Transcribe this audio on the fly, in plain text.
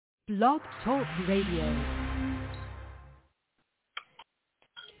Blog Talk Radio.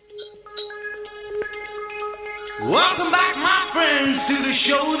 Welcome back, my friends, to the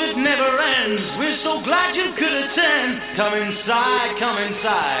show that never ends. We're so glad you could attend. Come inside, come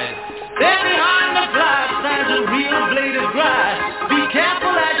inside. There behind the glass stands a real blade of grass. Be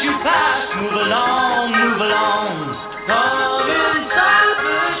careful as you pass. Move along, move along. Come inside,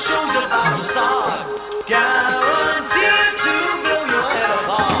 the show's about to start. Guaranteed to blow your head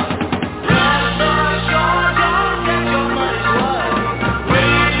apart. Rest assured, don't get your money's worth.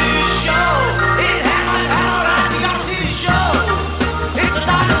 With this show, it hammers hard. You gotta see the show. It's a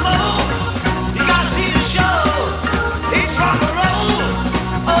dynamo. You gotta see the show. It's rock and roll.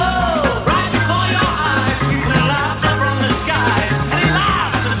 Oh, right before your eyes, people laugh up from the sky, and he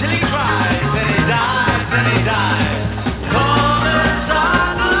laughs until he cries, then he dies, then he dies. Come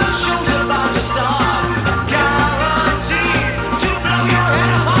inside, the show's about to start. Guaranteed to blow your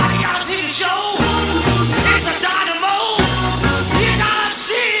head apart. You gotta see the show. It's a dynamo. You gotta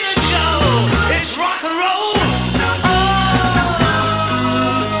see the show. It's rock and roll.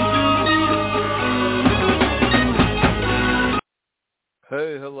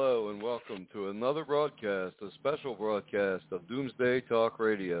 Hey, hello, and welcome to another broadcast, a special broadcast of Doomsday Talk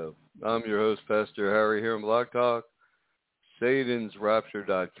Radio. I'm your host, Pastor Harry, here in Blog Talk,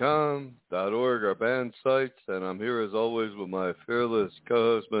 satansrapture.com, .org, our band sites, and I'm here as always with my fearless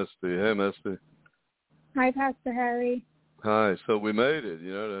co-host, Misty. Hey, Misty. Hi, Pastor Harry. Hi. So we made it.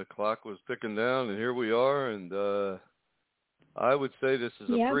 You know, the clock was ticking down, and here we are, and I would say this is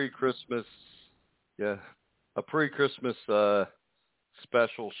a pre-Christmas, a pre-Christmas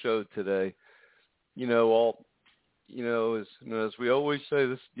special show today. As we always say,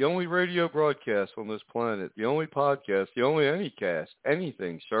 this is the only radio broadcast on this planet, the only podcast, the only any cast,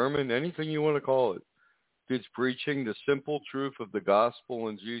 anything, sermon, anything you want to call it. It's preaching the simple truth of the gospel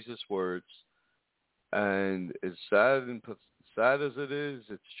in Jesus' words. And as sad as it is,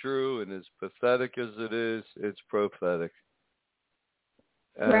 it's true, and as pathetic as it is, it's prophetic.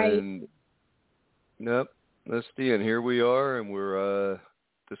 And, Yep, Misty, and here we are, and we're,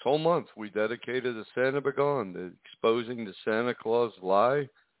 this whole month, we dedicated to Santa Begone, exposing the Santa Claus lie,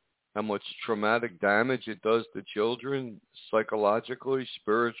 how much traumatic damage it does to children, psychologically,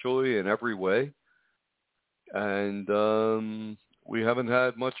 spiritually, in every way. And we haven't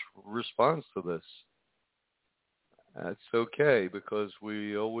had much response to this. That's okay, because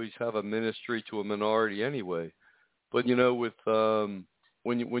we always have a ministry to a minority anyway. But with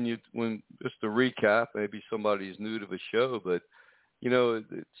when just to recap, maybe somebody's new to the show, but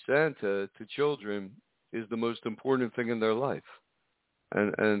Santa to children is the most important thing in their life,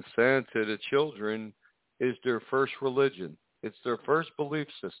 and Santa to children is their first religion. It's their first belief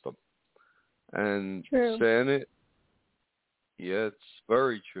system, and True. Santa, it's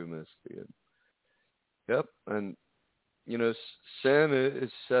very true, Misty. And Santa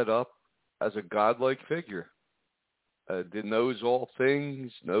is set up as a godlike figure. That knows all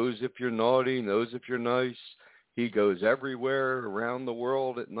things, knows if you're naughty, knows if you're nice. He goes everywhere around the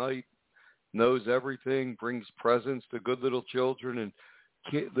world at night, knows everything, brings presents to good little children. And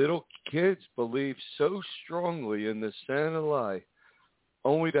little kids believe so strongly in the Santa lie,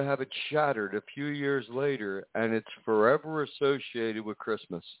 only to have it shattered a few years later, and it's forever associated with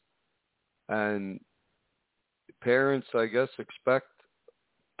Christmas. And parents, I guess, expect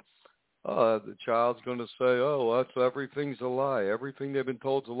the child's going to say, everything's a lie. Everything they've been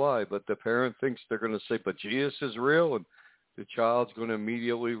told's a lie. But the parent thinks they're going to say, but Jesus is real. And the child's going to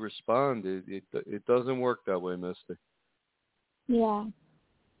immediately respond. It doesn't work that way, Misty. Yeah.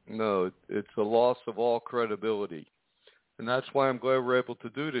 No, it's a loss of all credibility. And that's why I'm glad we're able to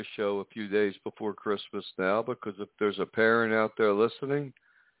do this show a few days before Christmas now, because if there's a parent out there listening,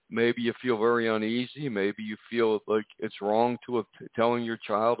 maybe you feel very uneasy. Maybe you feel like it's wrong to telling your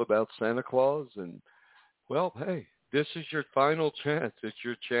child about Santa Claus. And, well, hey, this is your final chance. It's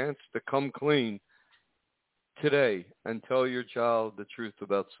your chance to come clean today and tell your child the truth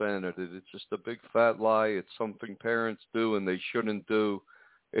about Santa, that it's just a big fat lie. It's something parents do and they shouldn't do.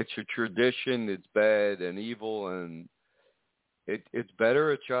 It's a tradition. It's bad and evil. And it's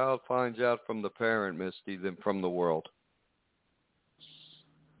better a child finds out from the parent, Misty, than from the world.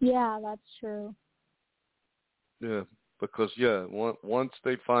 Yeah, that's true. Yeah, because, once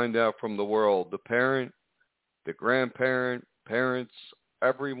they find out from the world, the parent, the grandparent, parents,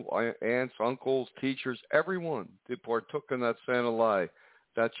 aunts, uncles, teachers, everyone that partook in that Santa lie,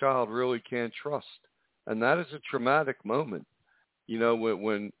 that child really can't trust. And that is a traumatic moment.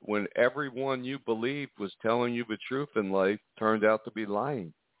 When everyone you believed was telling you the truth in life turned out to be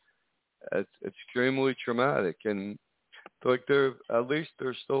lying. It's extremely traumatic. And Like at least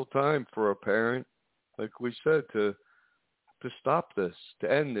there's still time for a parent, like we said, to stop this,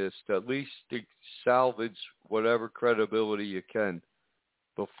 to end this, to at least to salvage whatever credibility you can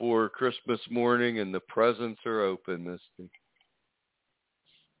before Christmas morning and the presents are open, Misty.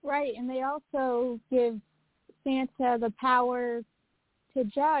 Right, and they also give Santa the power to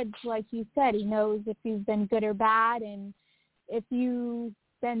judge, like you said. He knows if you've been good or bad, and if you've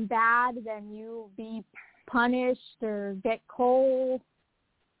been bad, then you'll be punished or get coal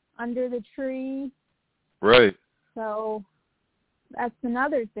under the tree. Right. So that's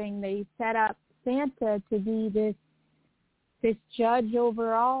another thing. They set up Santa to be this judge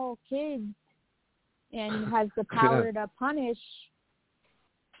over all kids, and has the power to punish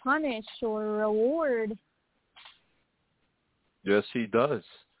or reward. Yes, he does.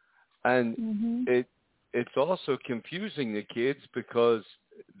 And Mm-hmm. it's also confusing the kids because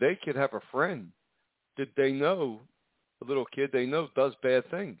they could have a friend that they know, a little kid they know does bad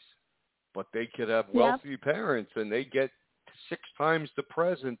things, but they could have wealthy parents and they get 6 times the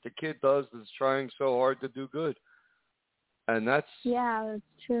present the kid does that's trying so hard to do good. And that's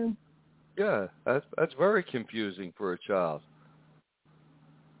true. Yeah, that's very confusing for a child.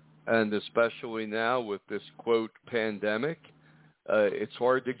 And especially now with this, quote, pandemic, it's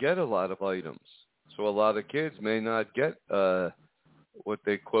hard to get a lot of items. So a lot of kids may not get what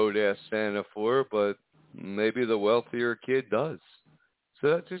they, quote, ask Santa for, but maybe the wealthier kid does. So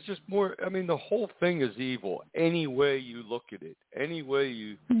that's just more, I mean, the whole thing is evil. Any way you look at it, any way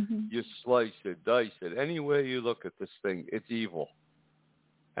you slice it, dice it, any way you look at this thing, it's evil.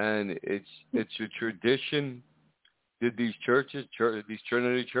 And it's a tradition that these churches, these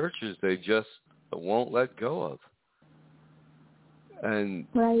Trinity churches, they just won't let go of. And,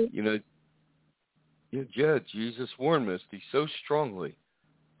 Jesus warned us so strongly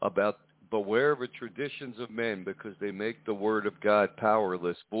about beware of the traditions of men because they make the word of God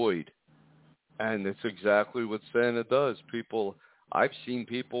powerless, void. And it's exactly what Santa does. I've seen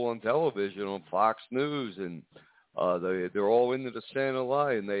people on television, on Fox News, and they're all into the Santa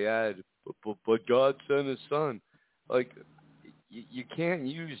lie, and they add, but God sent his son. Like, you can't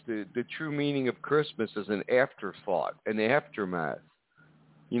use the true meaning of Christmas as an afterthought, an aftermath.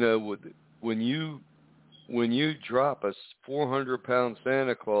 When you drop a 400-pound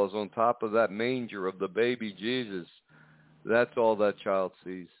Santa Claus on top of that manger of the baby Jesus, that's all that child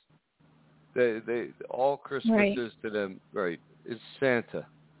sees. They all Christmas is to them, is Santa.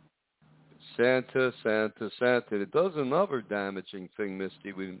 Santa, Santa, Santa. It does another damaging thing,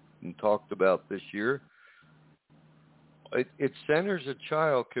 Misty, we talked about this year. It centers a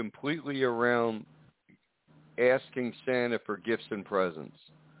child completely around asking Santa for gifts and presents.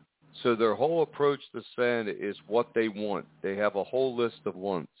 So their whole approach to Santa is what they want. They have a whole list of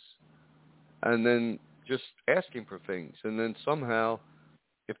wants. And then just asking for things. And then somehow,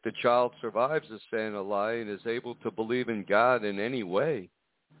 if the child survives the Santa lie and is able to believe in God in any way,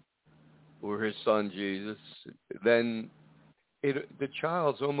 or his son Jesus, then the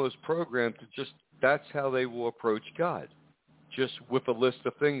child's almost programmed to just, that's how they will approach God. Just with a list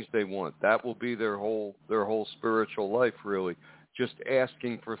of things they want. That will be their whole spiritual life, really. Just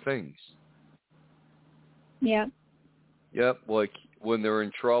asking for things. Yeah. Yep, like when they're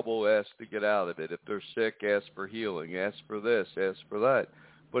in trouble, ask to get out of it. If they're sick, ask for healing. Ask for this, ask for that.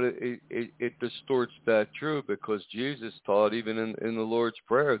 But it distorts that truth because Jesus taught, even in the Lord's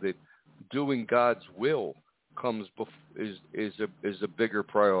Prayer, that doing God's will is a bigger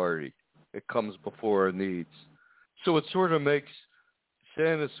priority. It comes before our needs. So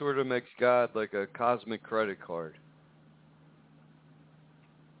Santa sort of makes God like a cosmic credit card.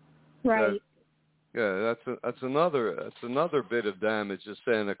 Right. That's another bit of damage the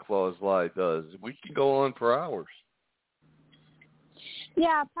Santa Claus lie does. We can go on for hours.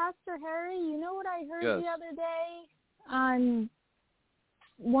 Yeah, Pastor Harry, you know what I heard the other day on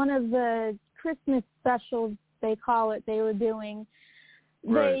one of the Christmas specials, they call it, they were doing?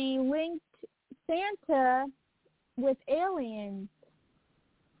 Right. They linked Santa with aliens.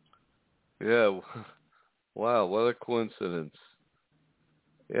 Yeah. Wow, what a coincidence.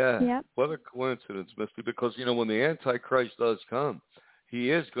 Yeah, yep. What a coincidence, Misty, because, when the Antichrist does come,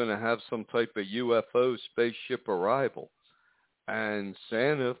 he is going to have some type of UFO spaceship arrival. And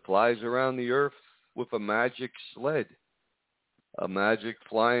Santa flies around the earth with a magic sled, a magic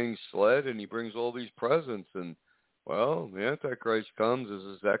flying sled, and he brings all these presents. And, well, the Antichrist comes as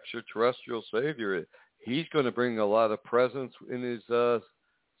his extraterrestrial savior. He's going to bring a lot of presents in his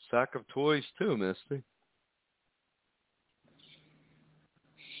sack of toys too, Misty.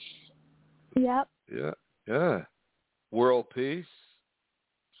 Yep. Yeah. World peace,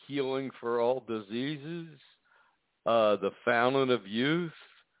 healing for all diseases, the fountain of youth,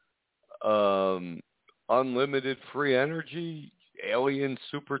 unlimited free energy, alien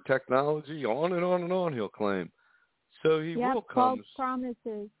super technology, on and on and on, he'll claim. So he will come. False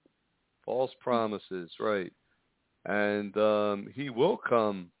promises. False promises, right. And he will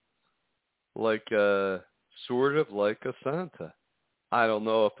come like sort of like a Santa. I don't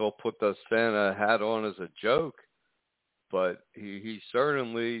know if they'll put the Santa hat on as a joke, but he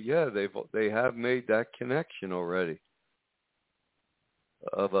certainly, they have made that connection already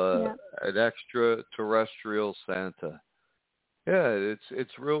of an extraterrestrial Santa. Yeah,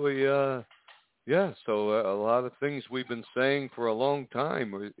 it's really so a lot of things we've been saying for a long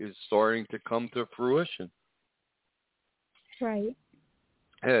time is starting to come to fruition. Right.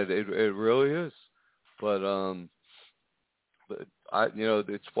 Yeah, it really is. But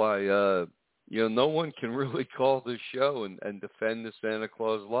it's why no one can really call this show and defend the Santa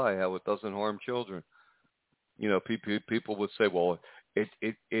Claus lie, how it doesn't harm children. People would say, well,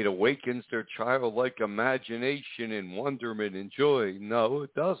 it awakens their childlike imagination and wonderment and joy. No,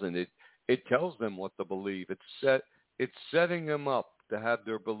 it doesn't. It tells them what to believe. It's setting them up to have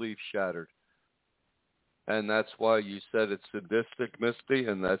their beliefs shattered. And that's why you said it's sadistic, Misty,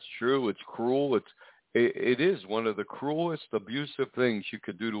 and that's true. It's cruel. It is one of the cruelest, abusive things you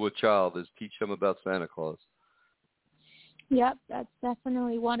could do to a child is teach them about Santa Claus. Yep, that's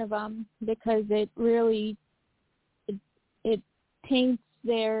definitely one of them, because it really it taints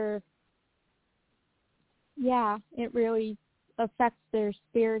their, it really affects their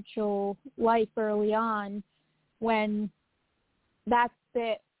spiritual life early on when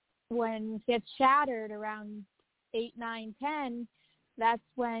when it gets shattered around 8, 9, 10, that's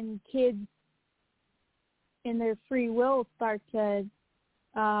when kids in their free will start to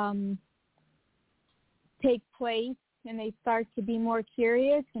take place, and they start to be more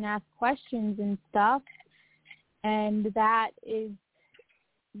curious and ask questions and stuff. And that is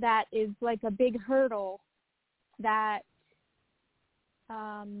like a big hurdle that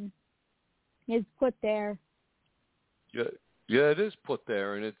is put there. Yeah, it is put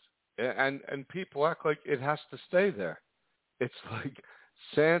there, and and people act like it has to stay there. It's like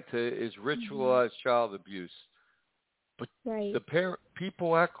Santa is ritualized child abuse, but right.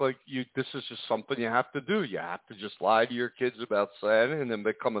 people act like this is just something you have to do. You have to just lie to your kids about Santa and then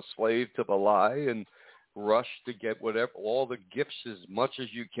become a slave to the lie and rush to get all the gifts as much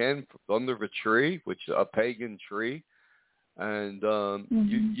as you can under the tree, which is a pagan tree, and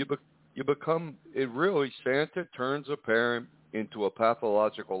you become it. Really, Santa turns a parent into a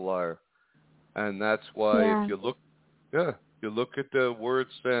pathological liar, and that's why if you look at the word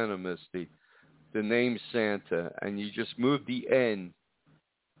Santa, Misty, the name Santa, and you just move the N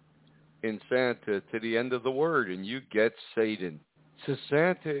in Santa to the end of the word, and you get Satan. So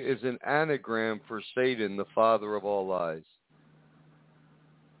Santa is an anagram for Satan, the father of all lies.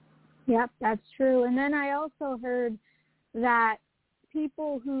 Yep, that's true. And then I also heard that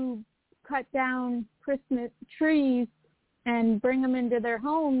people who cut down Christmas trees and bring them into their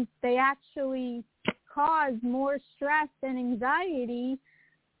homes, they actually cause more stress and anxiety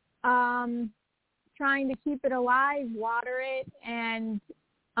trying to keep it alive, water it, and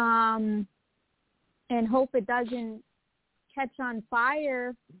hope it doesn't catch on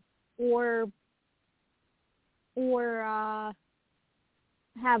fire or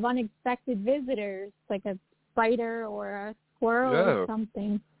have unexpected visitors like a spider or a squirrel or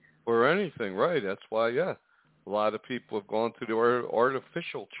something. Or anything, right? That's why, a lot of people have gone to the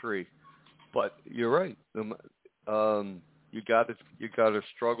artificial tree. But you're right. You got to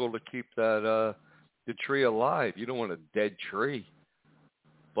struggle to keep that the tree alive. You don't want a dead tree.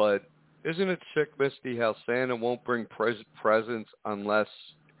 But isn't it sick, Misty, how Santa won't bring presents unless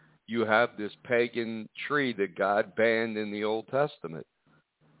you have this pagan tree that God banned in the Old Testament?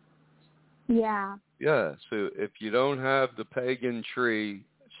 Yeah. Yeah, so if you don't have the pagan tree,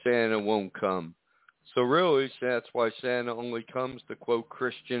 Santa won't come. So really, that's why Santa only comes to, quote,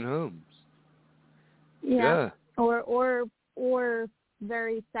 Christian homes. Yeah. Or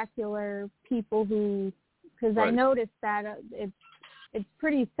very secular people who, because I noticed that it's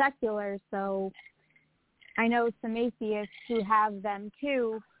pretty secular, so I know some atheists who have them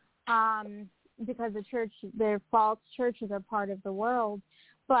too, because their false churches are part of the world.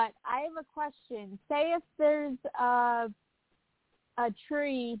 But I have a question. Say if there's a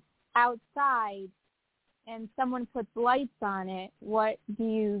tree outside and someone puts lights on it, what do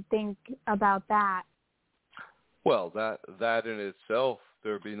you think about that? Well, that in itself,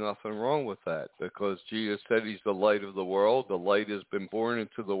 there'd be nothing wrong with that, because Jesus said he's the light of the world. The light has been born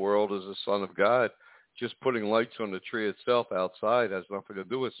into the world as the Son of God. Just putting lights on the tree itself outside has nothing to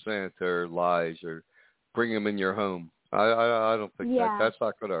do with Santa or lies or bring them in your home. I don't think Yeah. that's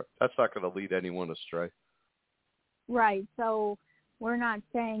not gonna lead anyone astray. Right. So we're not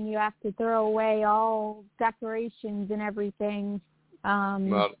saying you have to throw away all decorations and everything.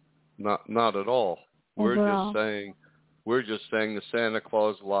 Not at all. Overall. We're just saying the Santa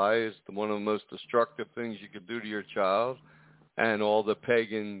Claus lie is one of the most destructive things you could do to your child, and all the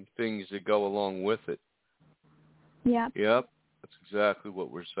pagan things that go along with it. Yep. That's exactly what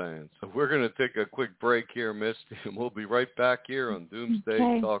we're saying. So we're going to take a quick break here, Misty, and we'll be right back here on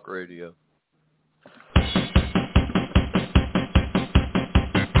Doomsday Talk Radio.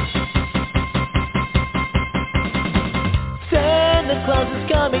 Santa Claus is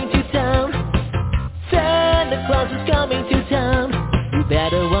coming to town. Santa Claus is coming to town. You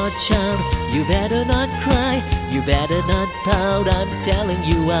better watch out. You better not cry. You better not pout. I'm telling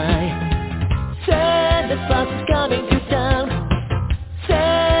you why. Santa Claus is coming to town.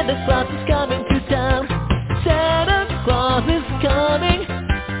 Santa Claus is coming to town. Santa Claus is coming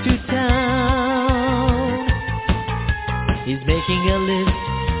to town. He's making a list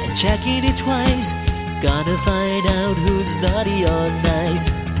and checking it twice. Gonna find out who's naughty or nice.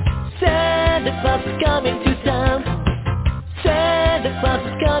 Santa Claus is coming to town. Santa Claus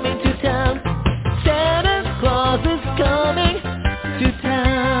is coming to town. Santa Claus is coming to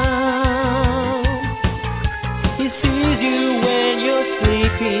town. He sees you when you're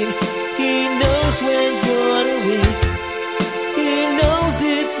sleeping. He knows when you're awake. He knows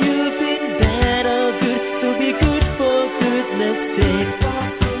if you've been bad or good. So be good for goodness sake.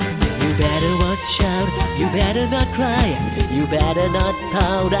 You better watch out. You better not cry. You better not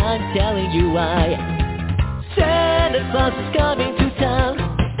pout. I'm telling you why. Santa Claus is coming to town.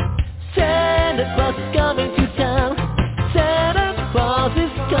 Santa Claus is coming to town. Santa Claus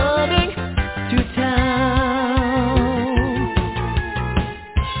is coming to town.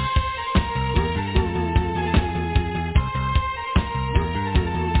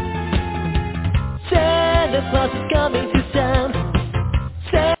 Santa Claus is coming to town.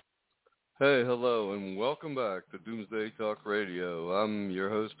 Hey, hello, and welcome back to Doomsday Talk Radio. I'm your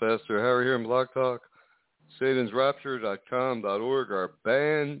host, Pastor Harry, here in Blog Talk, satansrapture.com.org, our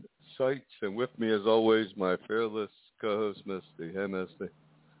band sites, and with me, as always, my fearless co-host, Misty. Hey, Misty.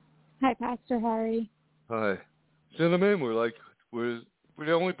 Hi, Pastor Harry. Hi. Gentlemen, we're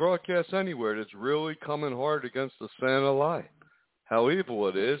the only broadcast anywhere that's really coming hard against the Santa lie, how evil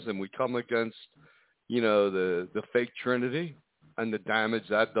it is, and we come against, the fake Trinity and the damage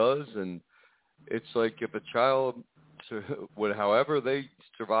that does, and it's like if a child, however they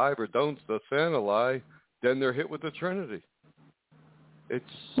survive or don't, the Santa lie, then they're hit with the Trinity. It's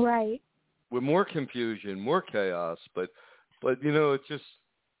right. With more confusion, more chaos, but it's just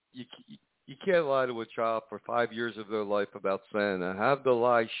you can't lie to a child for 5 years of their life about Santa. Have the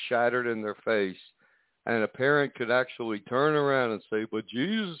lie shattered in their face, and a parent could actually turn around and say, "But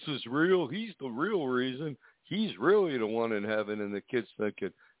Jesus is real. He's the real reason. He's really the one in heaven." And the kid's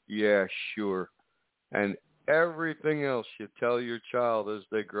thinking, "Yeah, sure." And everything else you tell your child as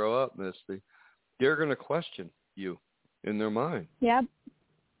they grow up, Misty, they're going to question you in their mind. Yep.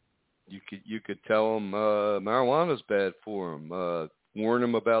 You could tell them marijuana's bad for them, warn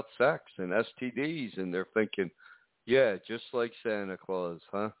them about sex and STDs, and they're thinking, "Yeah, just like Santa Claus,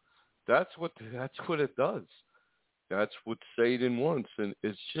 huh?" That's what it does. That's what Satan wants, and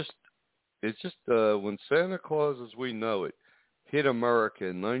it's just when Santa Claus as we know it hit America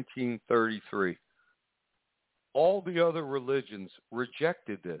in 1933, all the other religions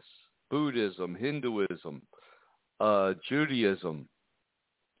rejected this. Buddhism, Hinduism, Judaism,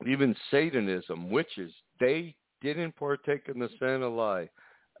 even Satanism, witches, they didn't partake in the Santa lie.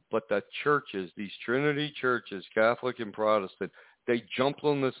 But the churches, these Trinity churches, Catholic and Protestant, they jumped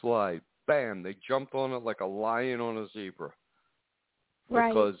on this lie. Bam, they jumped on it like a lion on a zebra. Right.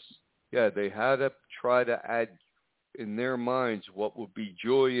 Because, they had to try to add in their minds what would be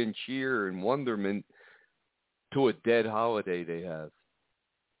joy and cheer and wonderment to a dead holiday they have.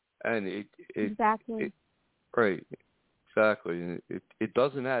 And exactly. Right, exactly. And it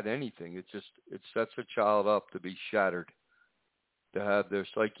doesn't add anything. It sets a child up to be shattered, to have their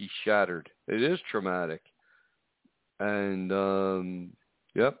psyche shattered. It is traumatic. And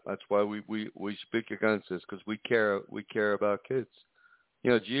that's why we speak against this, because we care about kids.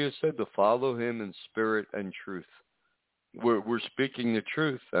 Jesus said to follow him in spirit and truth. We're speaking the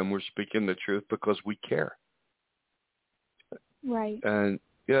truth, and we're speaking the truth because we care. Right. And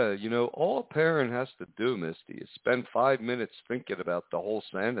all a parent has to do, Misty, is spend 5 minutes thinking about the whole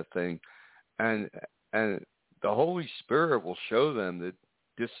Santa thing, and the Holy Spirit will show them that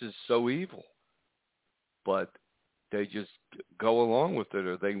this is so evil, but they just go along with it,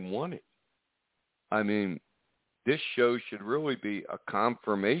 or they want it. I mean, this show should really be a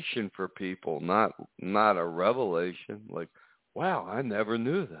confirmation for people, not a revelation. Like, wow, I never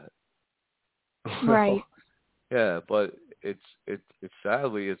knew that. Right. Yeah, but it's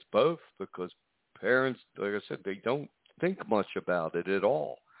sadly it's both, because parents, like I said, they don't think much about it at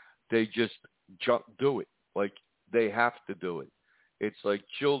all. They just do it. Like, they have to do it. It's like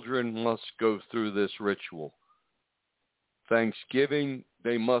children must go through this ritual. Thanksgiving,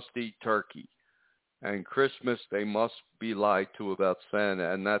 they must eat turkey. And Christmas, they must be lied to about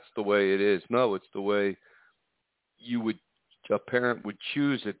Santa, and that's the way it is. No, it's the way a parent would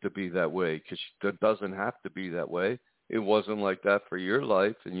choose it to be that way, because it doesn't have to be that way. It wasn't like that for your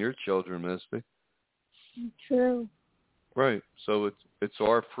life and your children, Misty. True. Right. So it's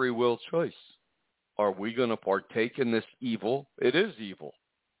our free will choice. Are we going to partake in this evil? It is evil.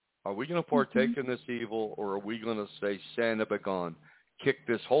 Are we going to partake in this evil, or are we going to say, Santa begone, kick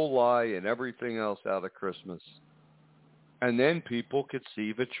this whole lie and everything else out of Christmas? And then people could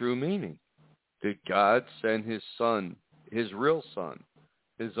see the true meaning. Did God send his son, his real son,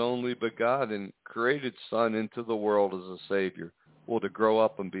 his only begotten, created son into the world as a savior? Well, to grow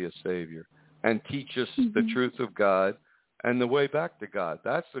up and be a savior and teach us the truth of God and the way back to God.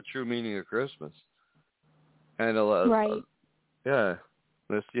 That's the true meaning of Christmas. And right. Yeah.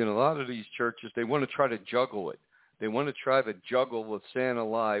 A lot of these churches, they want to try to juggle it. They want to try to juggle the Santa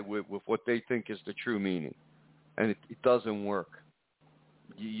lie with what they think is the true meaning. And it doesn't work.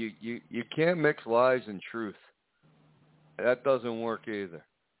 You can't mix lies and truth. That doesn't work either.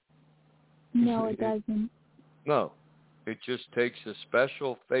 No, it doesn't. No. It just takes a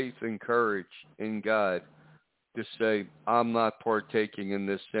special faith and courage in God to say, I'm not partaking in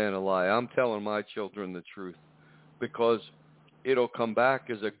this Santa lie. I'm telling my children the truth, because it'll come back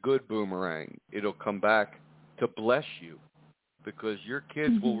as a good boomerang. It'll come back to bless you, because your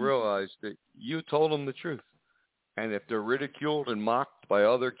kids will realize that you told them the truth. And if they're ridiculed and mocked by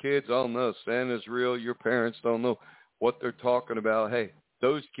other kids, oh no, Santa's real, your parents don't know what they're talking about. Hey,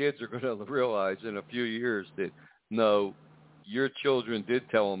 those kids are going to realize in a few years that, no, your children did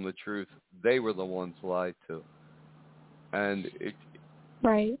tell them the truth. They were the ones lied to. And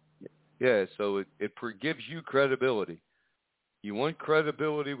right. Yeah, so it gives you credibility. You want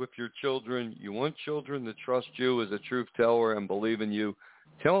credibility with your children. You want children to trust you as a truth teller and believe in you.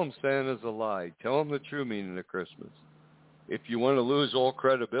 Tell them Santa's a lie. Tell them the true meaning of Christmas. If you want to lose all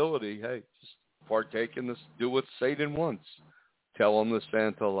credibility, hey, just partake in this. Do what Satan wants. Tell them the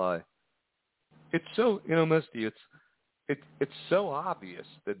Santa lie. It's so, Misty, it's so obvious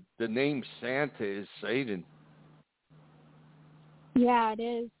that the name Santa is Satan. Yeah, it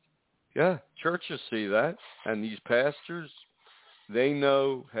is. Yeah, churches see that, and these pastors, they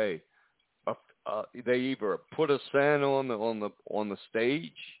know. Hey, they either put a Santa on the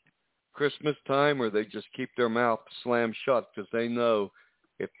stage Christmas time, or they just keep their mouth slammed shut, because they know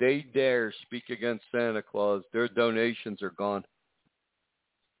if they dare speak against Santa Claus, their donations are gone.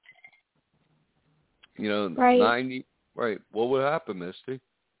 Right. 90. Right. What would happen, Misty?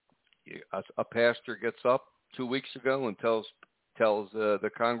 A pastor gets up 2 weeks ago and tells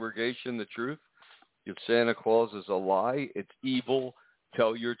the congregation the truth. If Santa Claus is a lie, it's evil,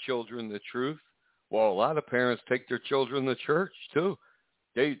 tell your children the truth. Well, a lot of parents take their children to church too.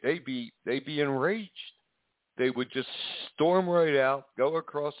 They'd be enraged. They would just storm right out, go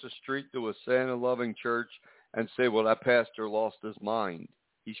across the street to a Santa-loving church and say, well, that pastor lost his mind.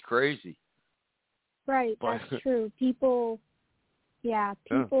 He's crazy. Right, that's true. People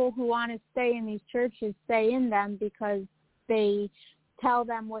who want to stay in these churches stay in them because they tell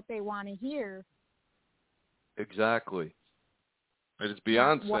them what they want to hear. Exactly. And it's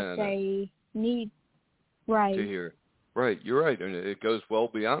beyond what Santa. They need, right. To hear. Right, you're right. And it goes well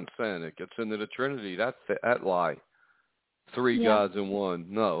beyond Santa. It gets into the Trinity, that lie. Three gods in one.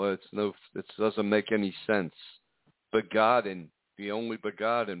 No, it doesn't make any sense. Begotten, the only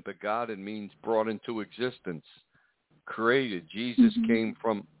begotten. Begotten means brought into existence, created. Jesus came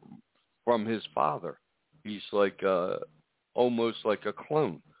from his Father. He's like almost like a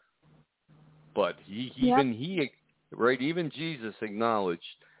clone. But even Jesus acknowledged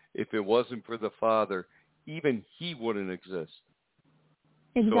if it wasn't for the Father, even he wouldn't exist.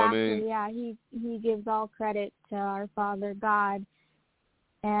 Exactly. So, he gives all credit to our Father God,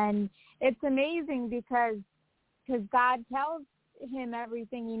 and it's amazing because God tells him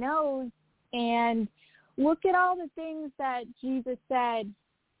everything he knows, and look at all the things that Jesus said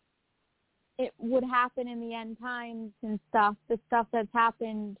it would happen in the end times and stuff. The stuff that's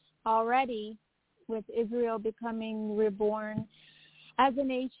happened already with Israel becoming reborn as a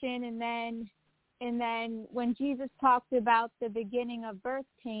nation, and then when Jesus talked about the beginning of birth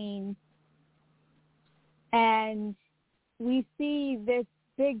pains, And we see this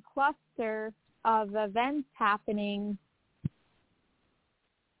big cluster of events happening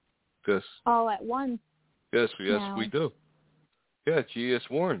all at once. Yes, now. we do. Yeah, Jesus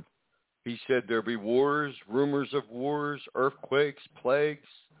warned. He said there'll be wars, rumors of wars, earthquakes, plagues,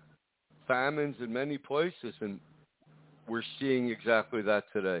 famines in many places, and we're seeing exactly that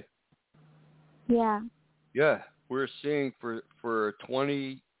today. Yeah. Yeah, we're seeing for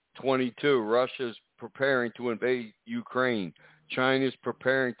 2022, Russia's preparing to invade Ukraine. China's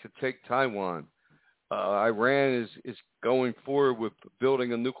preparing to take Taiwan. Iran is going forward with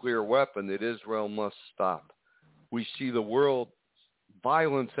building a nuclear weapon that Israel must stop. We see the world,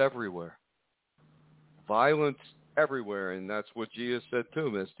 violence everywhere. Violence everywhere, and that's what Jesus said too,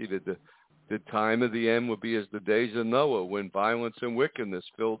 Misty, that the time of the end would be as the days of Noah, when violence and wickedness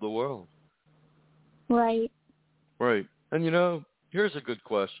filled the world. Right. Right. And here's a good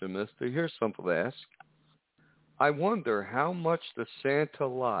question, Misty. Here's something to ask. I wonder how much the Santa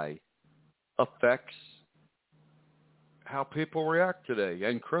lie affects how people react today,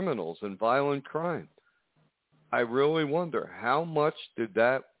 and criminals and violent crime. I really wonder how much did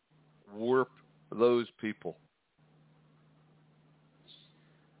that warp those people?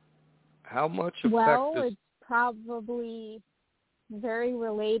 How much affect it's probably very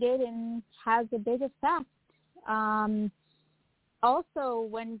related and has a big effect. Also,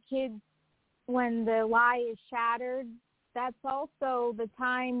 when the lie is shattered, that's also the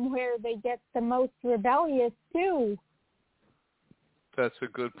time where they get the most rebellious too. That's a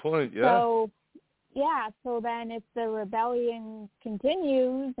good point, yeah. So then if the rebellion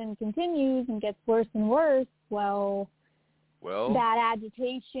continues and gets worse and worse, well, that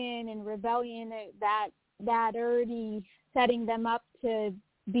agitation and rebellion, that already setting them up to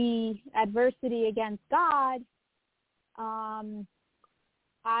be adversity against God,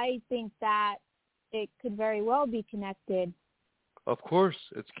 I think that it could very well be connected. Of course,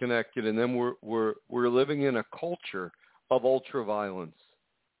 it's connected, and then we're living in a culture of ultra violence.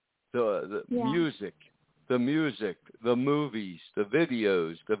 The music, the movies, the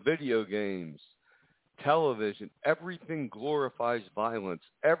videos, the video games, television, everything glorifies violence.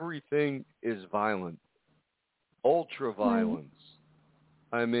 Everything is violent. Ultra violence.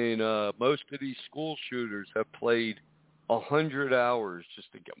 Right. I mean, most of these school shooters have played 100 hours just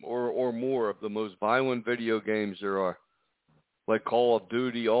to get or more of the most violent video games there are, like Call of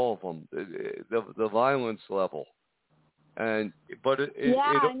Duty, all of them. The violence level. I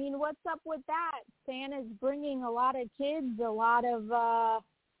mean, what's up with that? Santa's bringing a lot of kids, a lot of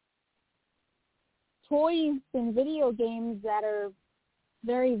toys and video games that are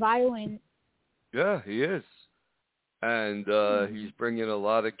very violent. Yeah, he is. And he's bringing a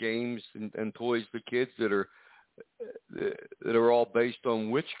lot of games and toys to kids that are all based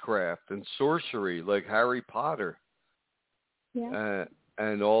on witchcraft and sorcery, like Harry Potter. Yeah.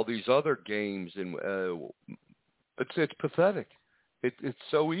 And all these other games, and it's pathetic. It's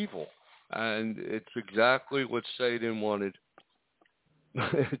so evil, and it's exactly what Satan wanted.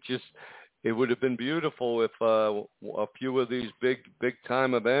 It would have been beautiful if a few of these big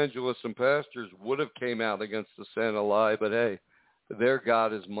time evangelists and pastors would have came out against the Santa lie. But hey, their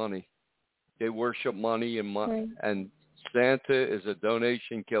God is money. They worship money and Right. And Santa is a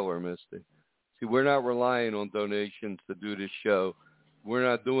donation killer, Misty. See, we're not relying on donations to do this show. We're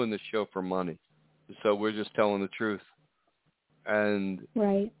not doing this show for money. So we're just telling the truth. And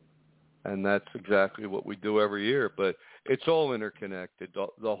right. And that's exactly what we do every year. But it's all interconnected,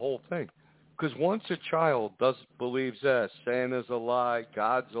 the whole thing. Because once a child believes that Santa's a lie,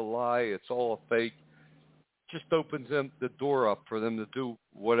 God's a lie, it's all a fake, just opens them the door up for them to do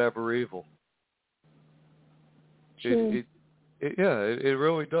whatever evil. Sure. It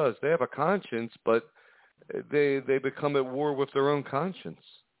really does. They have a conscience, but they become at war with their own conscience.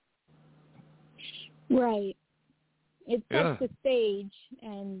 Right. It sets the stage,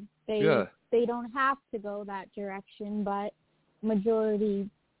 and they don't have to go that direction, but majority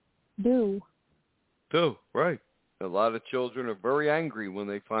do. Right. A lot of children are very angry when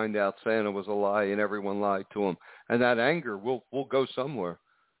they find out Santa was a lie and everyone lied to them, and that anger will go somewhere.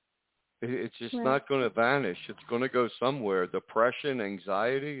 It's just not going to vanish. It's going to go somewhere. Depression,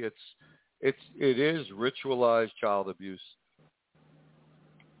 anxiety. It is ritualized child abuse.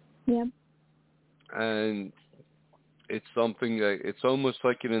 Yeah. And it's something that it's almost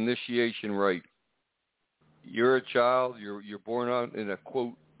like an initiation rite. You're a child. You're born out in a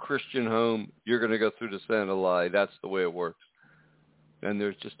quote Christian home. You're going to go through the Santa lie. That's the way it works. And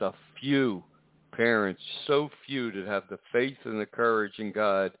there's just a few parents, so few, that have the faith and the courage in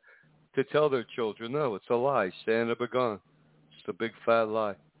God to tell their children, no, it's a lie. Santa begone. It's a big fat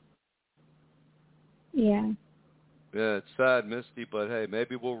lie. Yeah. Yeah, it's sad, Misty, but hey,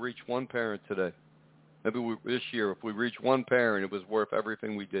 maybe we'll reach one parent today. Maybe this year, if we reach one parent, it was worth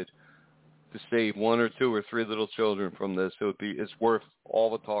everything we did to save 1 or 2 or 3 little children from this. It's worth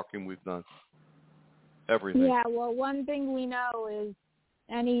all the talking we've done. Everything. Yeah, well, one thing we know is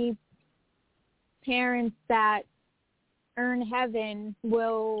any parents that earn heaven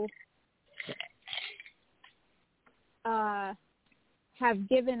will have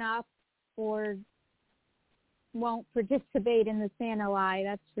given up or won't participate in the Santa lie,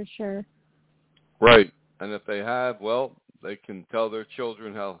 that's for sure. Right. And if they have, well, they can tell their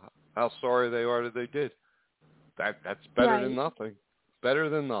children how sorry they are that they did. That's better than nothing. Better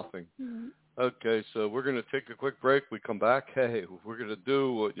than nothing. Mm-hmm. Okay, so we're going to take a quick break. We come back. Hey, we're going to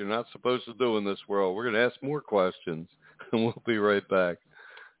do what you're not supposed to do in this world. We're going to ask more questions, and we'll be right back.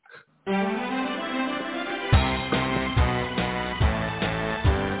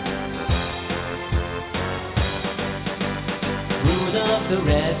 Rudolph the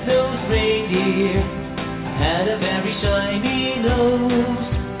red-nosed reindeer had a very shiny nose,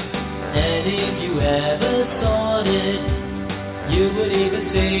 and if you ever thought it, you would even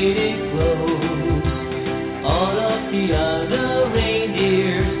say it glows. All of the other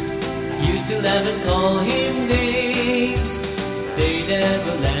reindeers used to laugh and call him names. They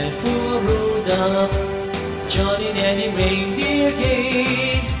never laughed for Rudolph joining any reindeer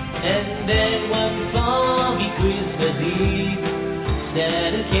game. And then one foggy Christmas Eve,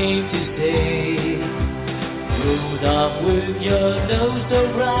 Santa came to say, Rudolph, with your nose so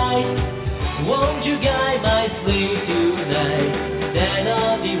bright, won't you guide my sleigh tonight? Then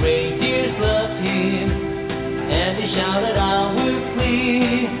all the reindeers loved him, and they shouted out with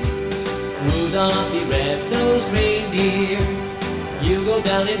glee, Rudolph the red-nosed reindeer, you go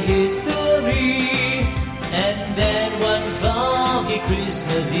down in history. And then one foggy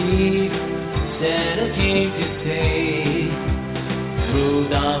Christmas Eve, Santa came to say,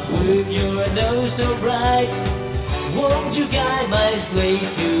 Rudolph, with your nose so bright, won't you guide my sleigh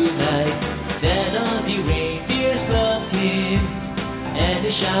tonight? Then all the reindeers loved him, and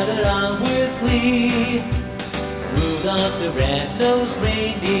they shouted on with glee, Rudolph the red-nosed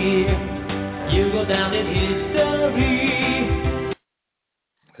reindeer, you go down in history.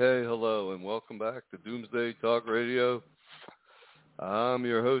 Hey, hello, and welcome back to Doomsday Talk Radio. I'm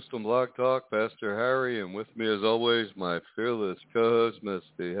your host on Blog Talk, Pastor Harry, and with me as always, my fearless co-host,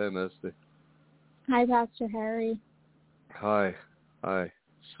 Misty. Hey, Misty. Hi, Pastor Harry. Hi.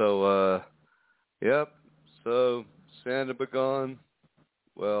 So, so Santa begone.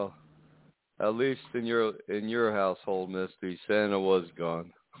 Well, at least in your household, Misty, Santa was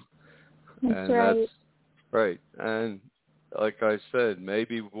gone. That's right. That's right. And like I said,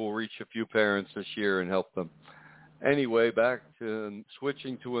 maybe we'll reach a few parents this year and help them. Anyway, back to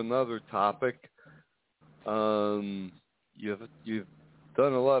switching to another topic. You've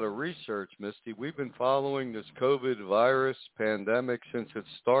done a lot of research, Misty. We've been following this COVID virus pandemic since it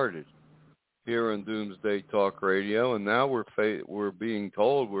started here on Doomsday Talk Radio, and now we're being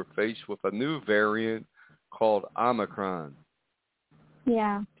told we're faced with a new variant called Omicron.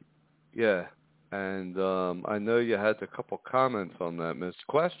 Yeah. Yeah. And I know you had a couple comments on that, Miss.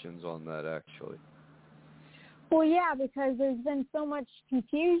 Questions on that, actually. Well, yeah, because there's been so much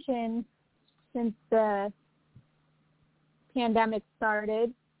confusion since the pandemic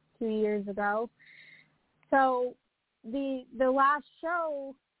started 2 years ago. So the last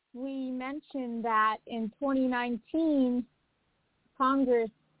show, we mentioned that in 2019, Congress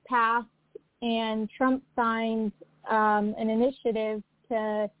passed and Trump signed an initiative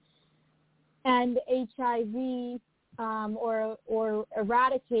to end HIV or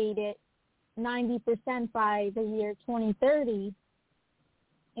eradicate it 90% by the year 2030.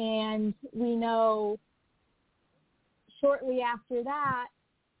 And we know shortly after that,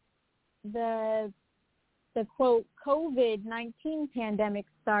 the quote COVID-19 pandemic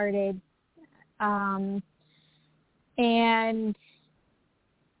started. And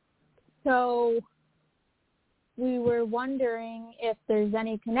so we were wondering if there's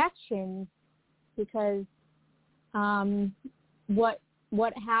any connections, because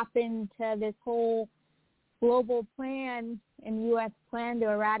what happened to this whole global plan and U.S. plan to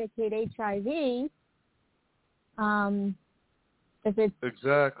eradicate HIV? If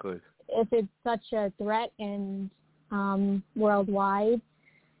it's such a threat and worldwide.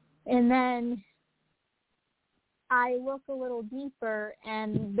 And then I look a little deeper,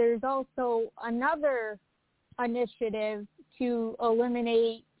 and there's also another initiative to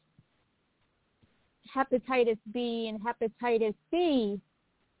eliminate hepatitis B and hepatitis C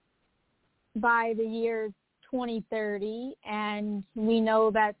by the year 2030, and we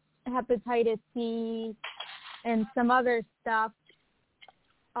know that's hepatitis C and some other stuff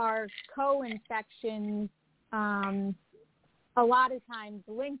are co-infections, a lot of times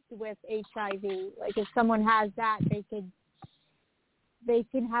linked with HIV. Like if someone has that, they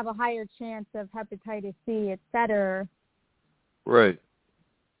can have a higher chance of hepatitis C, et cetera. Right.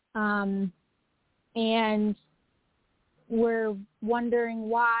 And we're wondering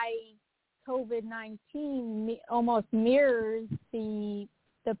why COVID-19 almost mirrors the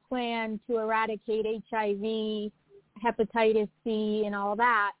plan to eradicate HIV, hepatitis C, and all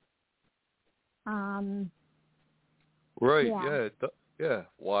that. Right. Yeah. Yeah.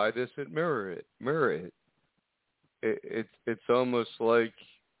 Why does it mirror it? It's almost like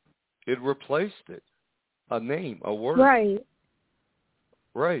it replaced it. A name, a word. Right.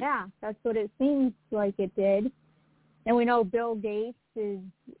 Right. Yeah, that's what it seems like it did. And we know Bill Gates'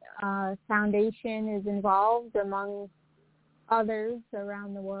 foundation is involved, among others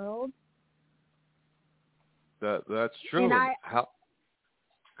around the world. That's true. And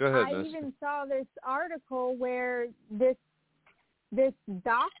Go ahead, I even saw this article where this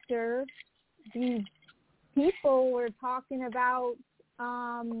doctor, these people were talking about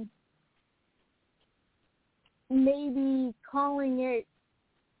maybe calling it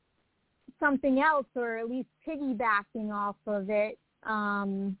something else, or at least piggybacking off of it,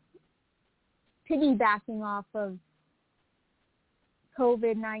 piggybacking off of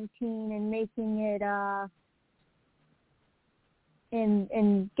COVID-19 and making it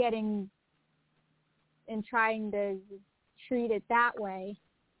and getting and trying to treat it that way.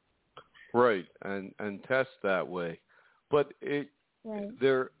 Right, and test that way. But right.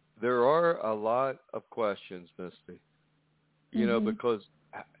 there are a lot of questions, Misty. You know, because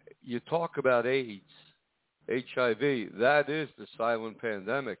you talk about AIDS, HIV, that is the silent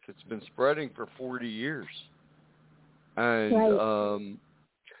pandemic. It's been spreading for 40 years. And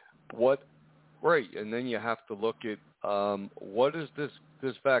and then you have to look at what is this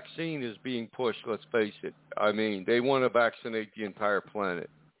vaccine is being pushed, let's face it. I mean, they want to vaccinate the entire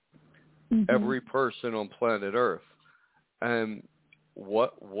planet, every person on planet Earth. And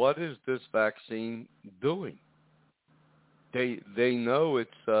what is this vaccine doing? They know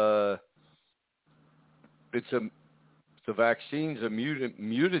the vaccine's a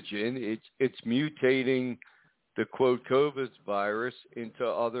mutagen. It's mutating the quote COVID virus into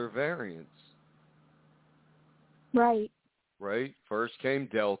other variants. Right. Right. First came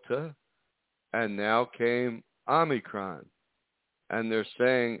Delta, and now came Omicron, and they're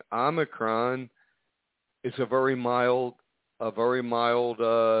saying Omicron is a very mild form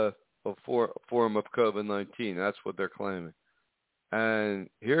of COVID-19. That's what they're claiming. And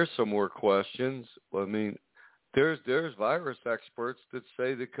here's some more questions. I mean, there's virus experts that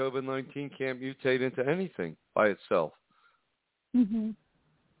say that COVID-19 can't mutate into anything by itself.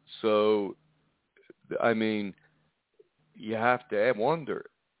 So, I mean, you have to wonder,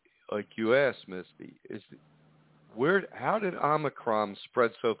 like you asked, Misty, how did Omicron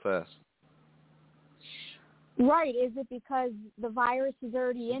spread so fast? Right. Is it because the virus is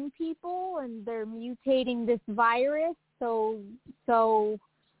already in people and they're mutating this virus? So,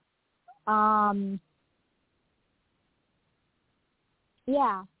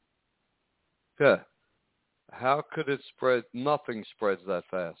 yeah. Yeah. How could it spread? Nothing spreads that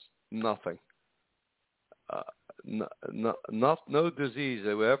fast. Nothing. No disease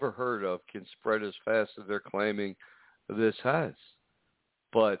that we ever heard of can spread as fast as they're claiming this has.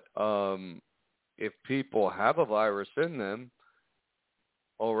 But if people have a virus in them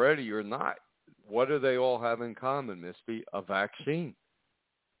already or not, what do they all have in common, Misty? A vaccine.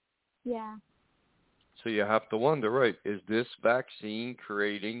 Yeah. So you have to wonder, right, is this vaccine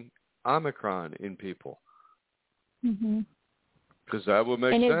creating Omicron in people? Because that would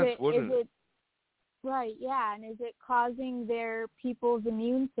make sense, wouldn't it? Right, yeah. And is it causing their people's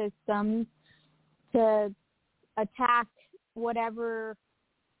immune systems to attack whatever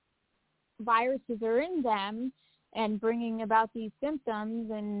viruses are in them and bringing about these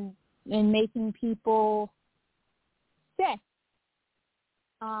symptoms and making people sick?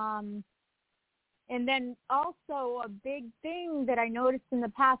 And then also a big thing that I noticed in the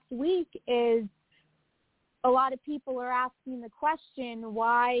past week is a lot of people are asking the question,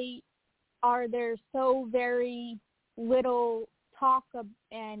 why are there so very little talk of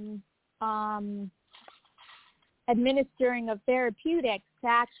and administering of therapeutics to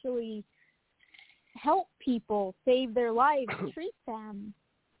actually help people, save their lives, treat them?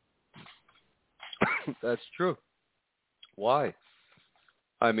 That's true. Why?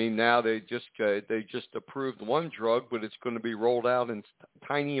 I mean, now they just approved one drug, but it's going to be rolled out in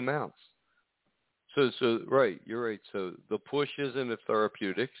tiny amounts. So right, you're right. So the push isn't a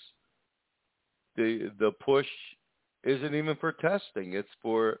therapeutics. The push isn't even for testing. It's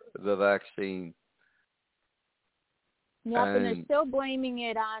for the vaccine. Yep, and they're still blaming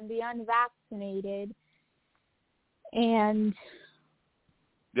it on the unvaccinated. And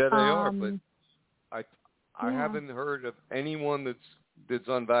yeah, they are. But I haven't heard of anyone that's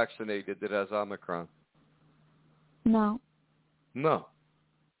unvaccinated that has Omicron. No.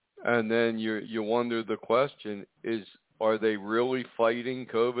 And then you wonder, the question is, are they really fighting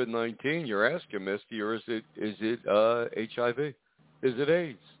COVID-19? You're asking, Misty, or is it HIV? Is it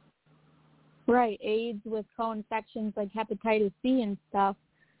AIDS? Right, AIDS with co-infections like hepatitis C and stuff.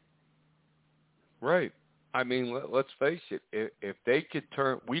 Right. I mean, let's face it. If they could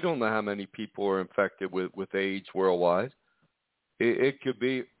turn, we don't know how many people are infected with AIDS worldwide. It could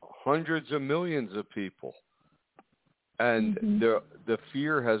be hundreds of millions of people. And the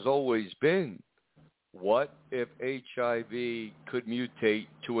fear has always been, what if HIV could mutate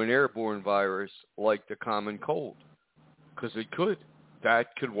to an airborne virus like the common cold? Because it could.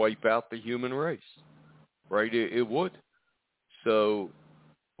 That could wipe out the human race, right? It would. So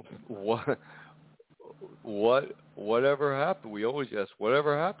whatever happened? We always ask,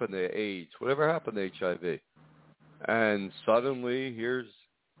 whatever happened to AIDS? Whatever happened to HIV? And suddenly, here's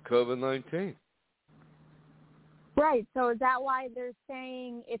COVID-19. Right. So is that why they're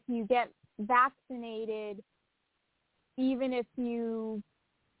saying if you get vaccinated, even if you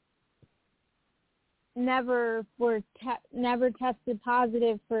never tested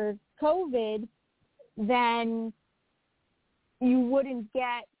positive for COVID, then you wouldn't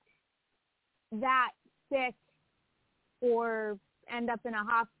get that sick or end up in a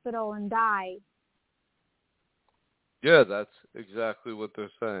hospital and die? Yeah, that's exactly what they're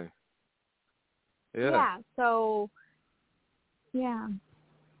saying. Yeah. So, yeah.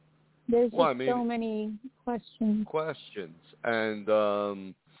 There's so many questions. And,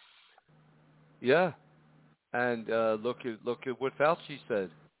 And look at what Fauci said.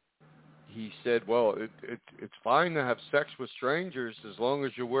 He said, well, it's fine to have sex with strangers as long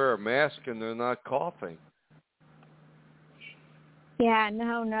as you wear a mask and they're not coughing. Yeah,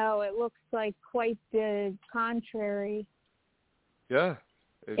 no. It looks like quite the contrary. Yeah,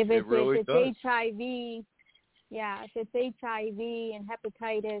 if it's does. HIV, if it's HIV and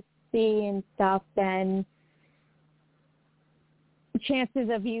hepatitis C and stuff, then chances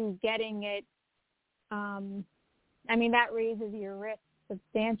of you getting it, that raises your risk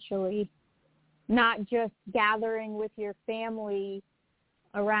substantially. Not just gathering with your family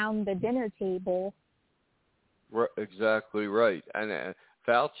around the dinner table. Exactly right. And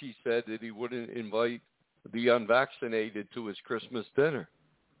Fauci said that he wouldn't invite the unvaccinated to his Christmas dinner.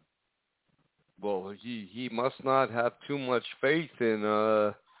 Well, he must not have too much faith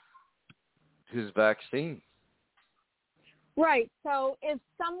in his vaccine. Right. So if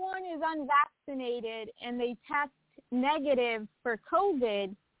someone is unvaccinated and they test negative for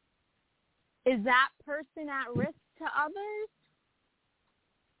COVID, is that person at risk to others?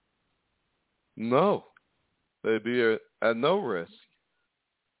 No. They'd be at no risk.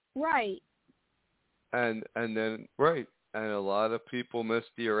 Right. And then, right. And a lot of people,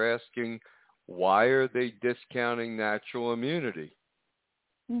 Misty, are asking, why are they discounting natural immunity?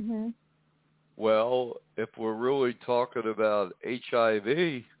 Mm-hmm. Well, if we're really talking about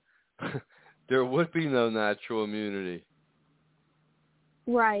HIV, there would be no natural immunity.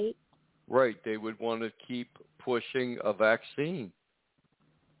 Right. Right. They would want to keep pushing a vaccine.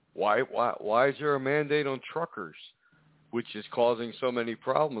 Why is there a mandate on truckers, which is causing so many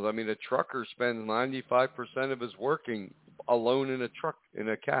problems? I mean, a trucker spends 95% of his working alone in a truck, in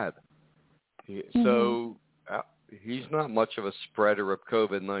a cab. So he's not much of a spreader of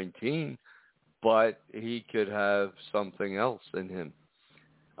COVID-19, but he could have something else in him.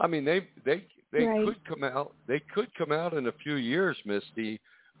 I mean, they right. could come out. They could come out in a few years, Misty,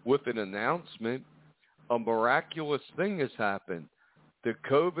 with an announcement. A miraculous thing has happened. The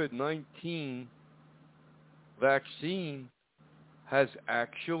COVID-19 vaccine has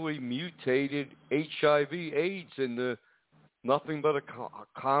actually mutated HIV/AIDS into nothing but a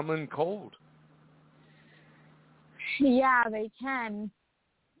common cold. Yeah, they can.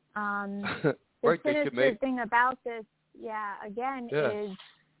 The right, sinister thing about this,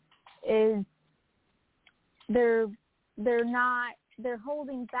 is they're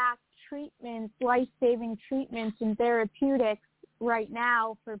holding back treatments, life-saving treatments and therapeutics right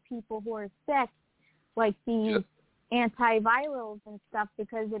now for people who are sick, like these antivirals and stuff,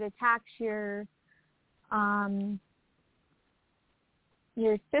 because it attacks your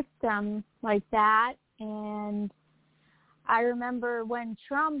system like that. And I remember when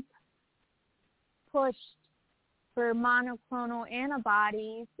Trump pushed for monoclonal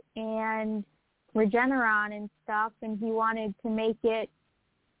antibodies and Regeneron and stuff, and he wanted to make it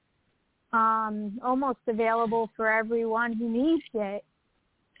almost available for everyone who needs it.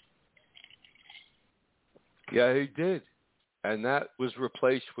 Yeah, he did. And that was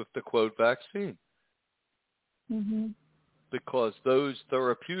replaced with the, quote, vaccine. Mm-hmm. Because those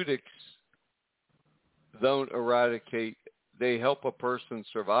therapeutics don't eradicate, they help a person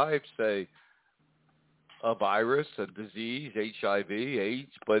survive, say, a virus, a disease, HIV,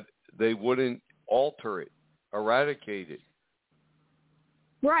 AIDS, but they wouldn't alter it, eradicate it.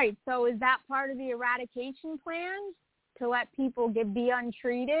 Right. So is that part of the eradication plan, to let people be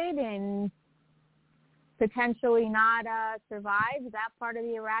untreated and potentially not survive? Is that part of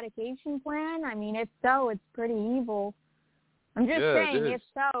the eradication plan? I mean, if so, it's pretty evil. I'm just saying, if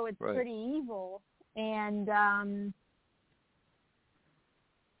so, it's right. pretty evil. And,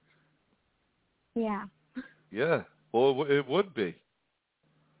 yeah. Yeah, well, it would be.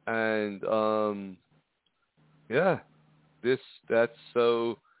 And, yeah, that's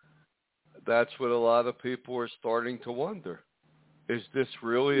what a lot of people are starting to wonder. Is this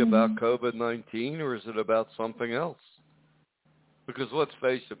really about COVID-19, or is it about something else? Because let's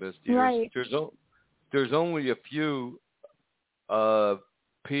face it, Misty, right. there's only a few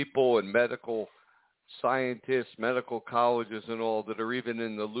people and medical scientists, medical colleges and all that are even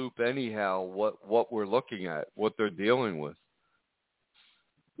in the loop anyhow, what we're looking at, what they're dealing with.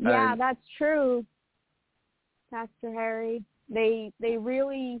 Yeah, that's true, Pastor Harry. They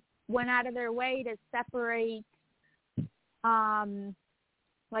really went out of their way to separate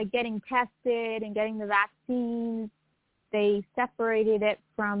like getting tested and getting the vaccines. They separated it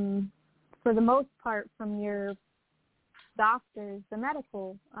from, for the most part, from your doctors, the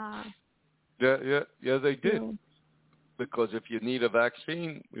medical. Yeah, they did. Yeah. Because if you need a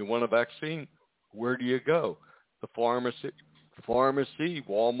vaccine, you want a vaccine, where do you go? The pharmacy,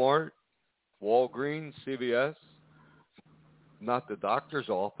 Walmart, Walgreens, CVS, not the doctor's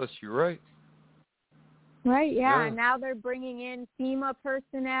office. You're right. Right, yeah. And now they're bringing in FEMA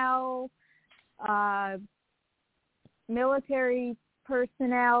personnel, military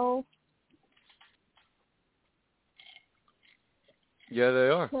personnel. Yeah, they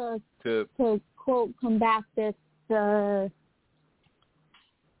are. To quote, combat this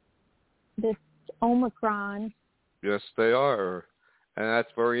Omicron. Yes, they are. And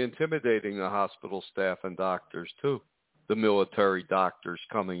that's very intimidating, the hospital staff and doctors, too. The military doctors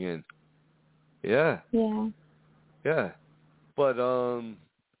coming in. Yeah. Yeah. Yeah. But,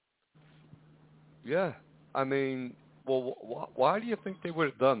 yeah. I mean, well, why do you think they would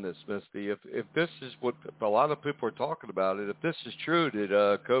have done this, Misty? If this is what a lot of people are talking about, it, if this is true,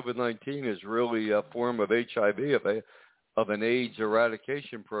 that COVID-19 is really a form of HIV, of an AIDS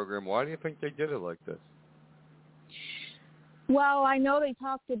eradication program, why do you think they did it like this? Well, I know they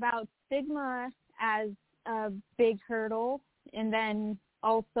talked about stigma as a big hurdle, and then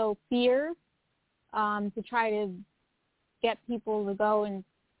also fear, to try to get people to go. And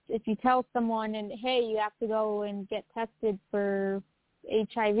if you tell someone, and hey, you have to go and get tested for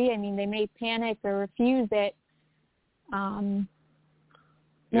HIV, I mean, they may panic or refuse it, more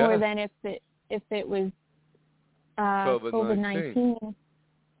than if it was COVID-19.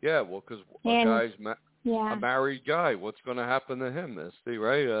 Yeah, well, because a guy's a married guy. What's going to happen to him, Misty,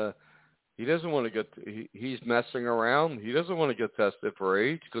 right? He doesn't want to get, he's messing around. He doesn't want to get tested for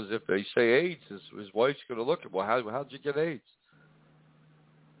AIDS, because if they say AIDS, his wife's going to look at, well, how'd you get AIDS?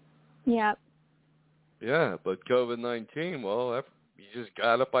 Yep. Yeah, but COVID-19, well, you just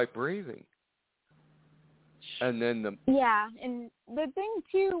got it by breathing. And then and the thing,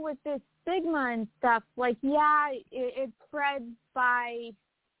 too, with this stigma and stuff, like, it spreads by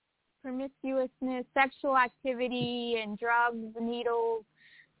promiscuousness, sexual activity, and drugs, needles,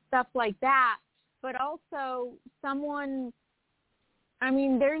 stuff like that. But also there's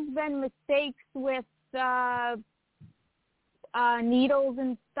been mistakes with needles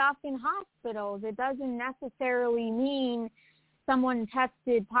and stuff in hospitals. It doesn't necessarily mean someone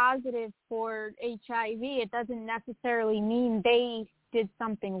tested positive for HIV. It doesn't necessarily mean they did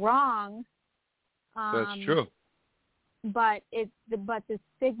something wrong. That's true. But the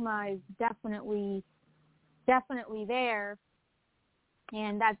stigma is definitely there,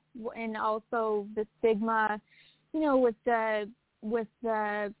 and also the stigma, with the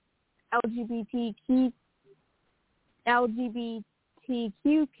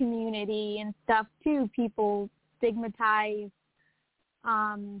LGBTQ community and stuff too. People stigmatize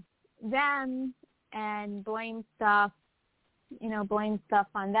them and blame stuff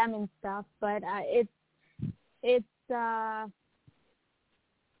on them and stuff. But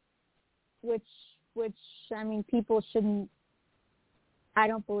which which, I mean, people shouldn't, I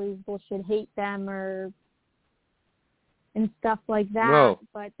don't believe people should hate them and stuff like that. No.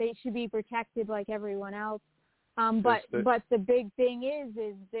 But they should be protected like everyone else. But the big thing is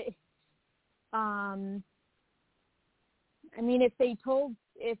that, I mean, if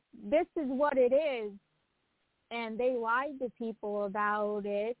this is what it is, and they lied to people about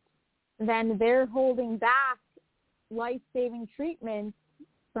it, then they're holding back life-saving treatments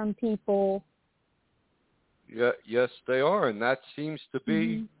from people. Yeah, yes, they are, and that seems to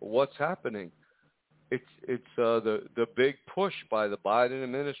be what's happening. It's the big push by the Biden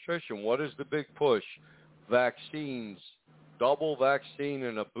administration. What is the big push? Vaccines, double vaccine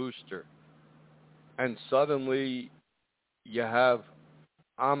and a booster, and suddenly you have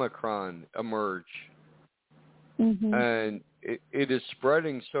Omicron emerge, and it is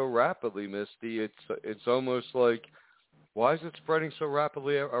spreading so rapidly, Misty. It's almost like, why is it spreading so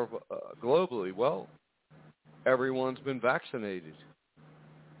rapidly globally? Well, everyone's been vaccinated,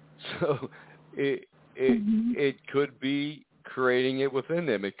 so it could be creating it within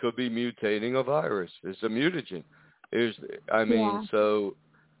them. It could be mutating a virus. It's a mutagen. So.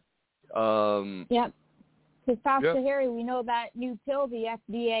 Yep. Because Pastor Harry, we know that new pill the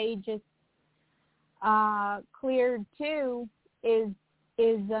FDA just cleared too is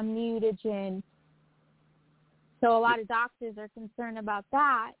a mutagen. So a lot of doctors are concerned about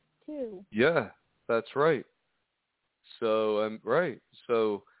that too. Yeah, that's right. So right.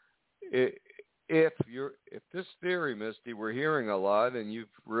 So if this theory, Misty, we're hearing a lot, and you've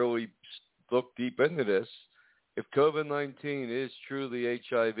really looked deep into this, if COVID-19 is truly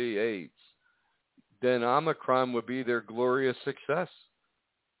HIV/AIDS, then Omicron would be their glorious success.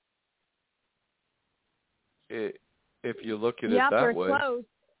 If you look at it that way. Close.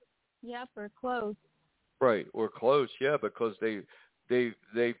 Yep, or close. Right, or close, yeah, because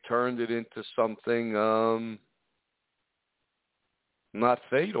they've turned it into something not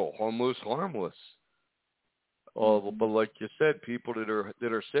fatal, almost harmless. But like you said, people that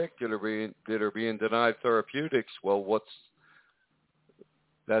are sick, that are being denied therapeutics. Well,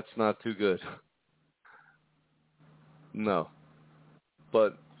 that's not too good. No,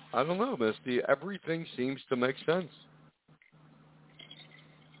 but I don't know, Misty. Everything seems to make sense.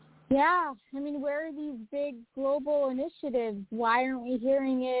 Yeah, I mean, where are these big global initiatives? Why aren't we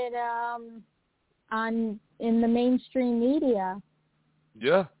hearing it in the mainstream media?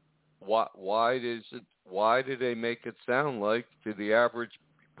 Yeah, why did they make it sound like to the average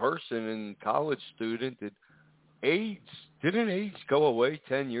person and college student that didn't AIDS go away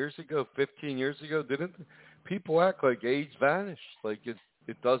 10 years ago, 15 years ago? Didn't people act like AIDS vanished, like it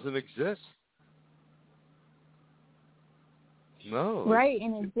doesn't exist? No. Right,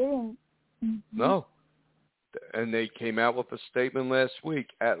 and it didn't. No. And they came out with a statement last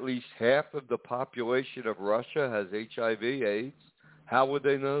week. At least half of the population of Russia has HIV/AIDS. How would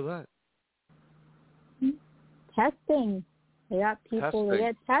they know that? Testing. They got people to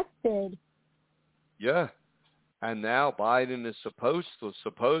get tested. Yeah. And now Biden is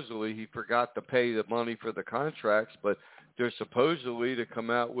supposedly he forgot to pay the money for the contracts, but they're supposedly to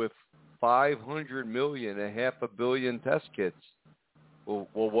come out with 500 million, 500 million test kits. Well,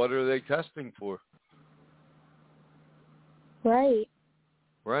 what are they testing for? Right.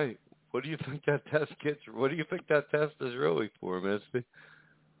 Right. What do you think that test is really for, Misty?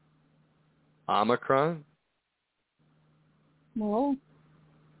 Omicron? Well,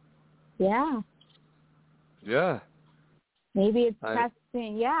 yeah. Yeah. Maybe it's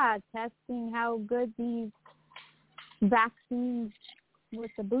testing how good these vaccines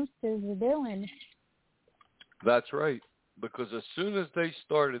with the boosters are doing. That's right. Because as soon as they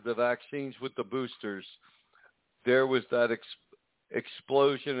started the vaccines with the boosters, there was that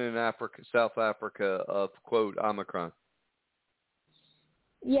explosion in South Africa of, quote, Omicron.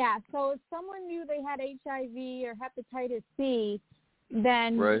 Yeah, so if someone knew they had HIV or hepatitis C,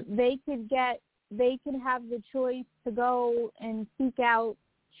 then they could have the choice to go and seek out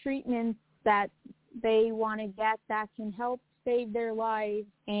treatments that they want to get that can help save their lives.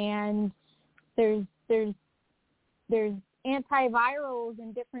 And there's antivirals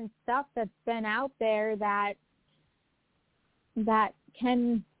and different stuff that's been out there that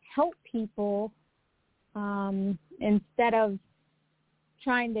can help people instead of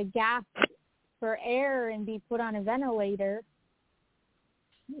trying to gasp for air and be put on a ventilator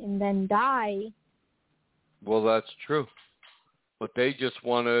and then die. Well, that's true. But they just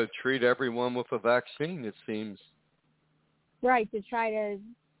want to treat everyone with a vaccine, it seems. Right, to try to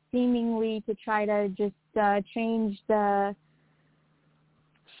just change the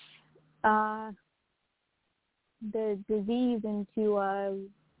disease into a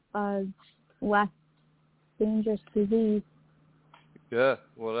less dangerous disease. Yeah,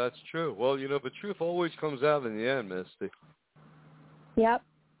 well, that's true. Well, the truth always comes out in the end, Misty. Yep,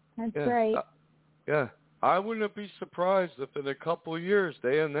 that's right. Yeah, I wouldn't be surprised if in a couple of years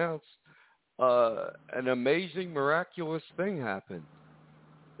they announce an amazing, miraculous thing happened.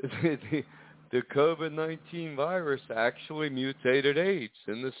 The COVID-19 virus actually mutated AIDS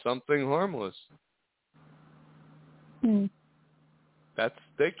into something harmless.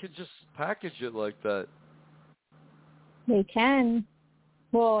 They could just package it like that. They can.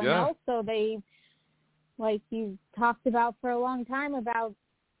 Well, yeah. And also they, like you talked about for a long time, about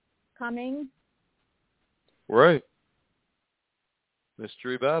coming. Right.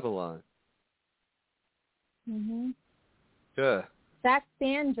 Mystery Babylon. Mhm. Yeah. Sex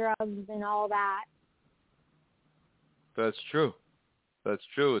and drugs and all that. That's true. That's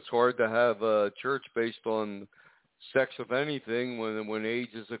true. It's hard to have a church based on sex of anything when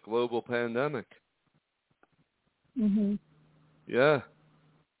AIDS is a global pandemic. Mhm. Yeah.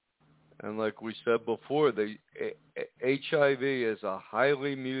 And like we said before, HIV is a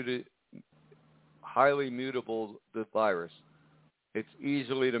highly mutable virus. It's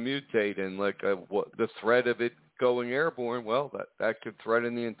easily to mutate, and the threat of it going airborne, well, that could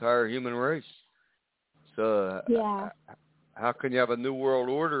threaten the entire human race. So yeah. How can you have a new world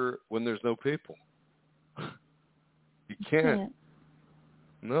order when there's no people? You can't.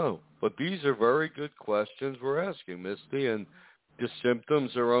 No. But these are very good questions we're asking, Misty, and the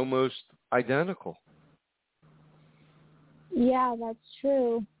symptoms are almost identical. Yeah, that's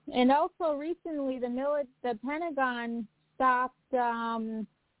true. And also recently, the Pentagon stopped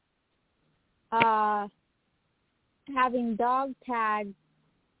having dog tags,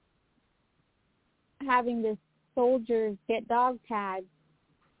 having the soldiers get dog tags.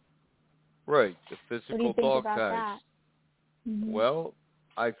 Right, the physical what do you think dog about tags. That? Mm-hmm. Well,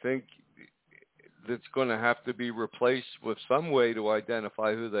 I think it's going to have to be replaced with some way to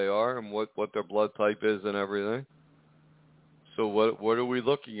identify who they are and what their blood type is and everything. So what are we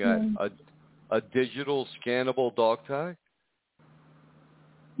looking at? A digital scannable dog tag?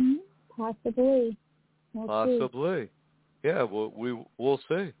 Possibly. Possibly. Yeah, we'll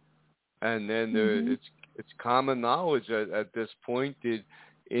see. And then it's common knowledge at this point that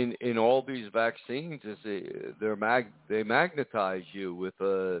in all these vaccines is they magnetize you with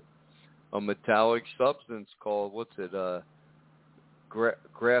a metallic substance called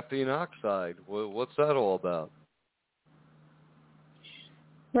graphene oxide. What's that all about?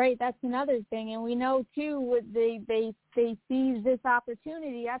 Right, that's another thing, and we know too. They seize this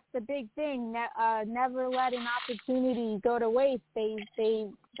opportunity. That's the big thing. Never let an opportunity go to waste.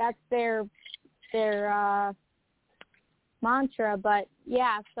 That's their mantra. But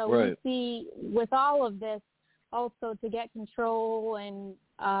yeah, so right. We see with all of this also to get control and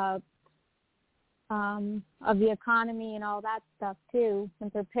of the economy and all that stuff too,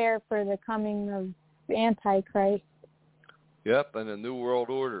 and prepare for the coming of Antichrist. Yep, and a new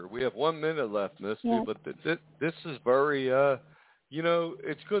world order. We have 1 minute left, Misty, Yes. but this is very,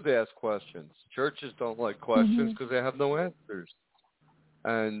 it's good to ask questions. Churches don't like questions because they have no answers.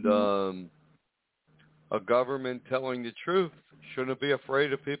 And a government telling the truth shouldn't be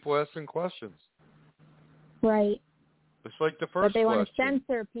afraid of people asking questions. Right. It's like the first question. But they want to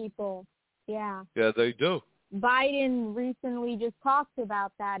censor people. Yeah. Yeah, they do. Biden recently just talked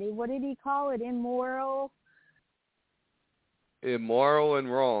about that. What did he call it? Immoral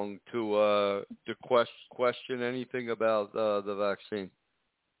and wrong to question anything about the vaccine.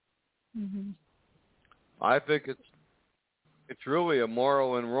 I think it's really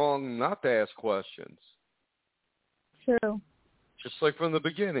immoral and wrong not to ask questions. True. Just like from the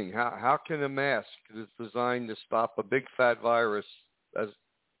beginning, how can a mask that's designed to stop a big fat virus as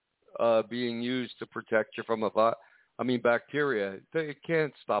being used to protect you from bacteria? It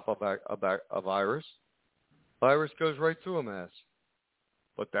can't stop a virus. Virus goes right through a mask.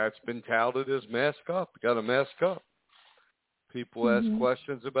 But that's been touted as mask up. You got to mask up. People ask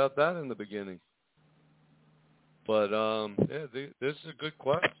questions about that in the beginning. But, this is a good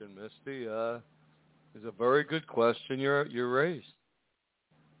question, Misty. It's a very good question you raised.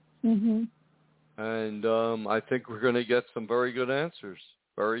 And I think we're going to get some very good answers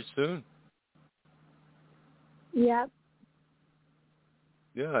very soon. Yep.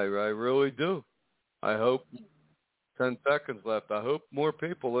 Yeah, I really do. I hope 10 seconds left. I hope more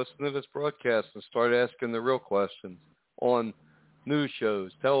people listen to this broadcast and start asking the real questions on news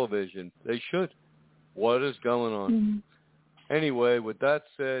shows, television. They should. What is going on? Anyway, with that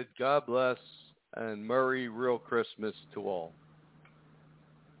said, God bless and Merry Real Christmas to all.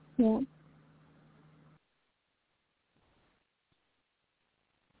 Yeah.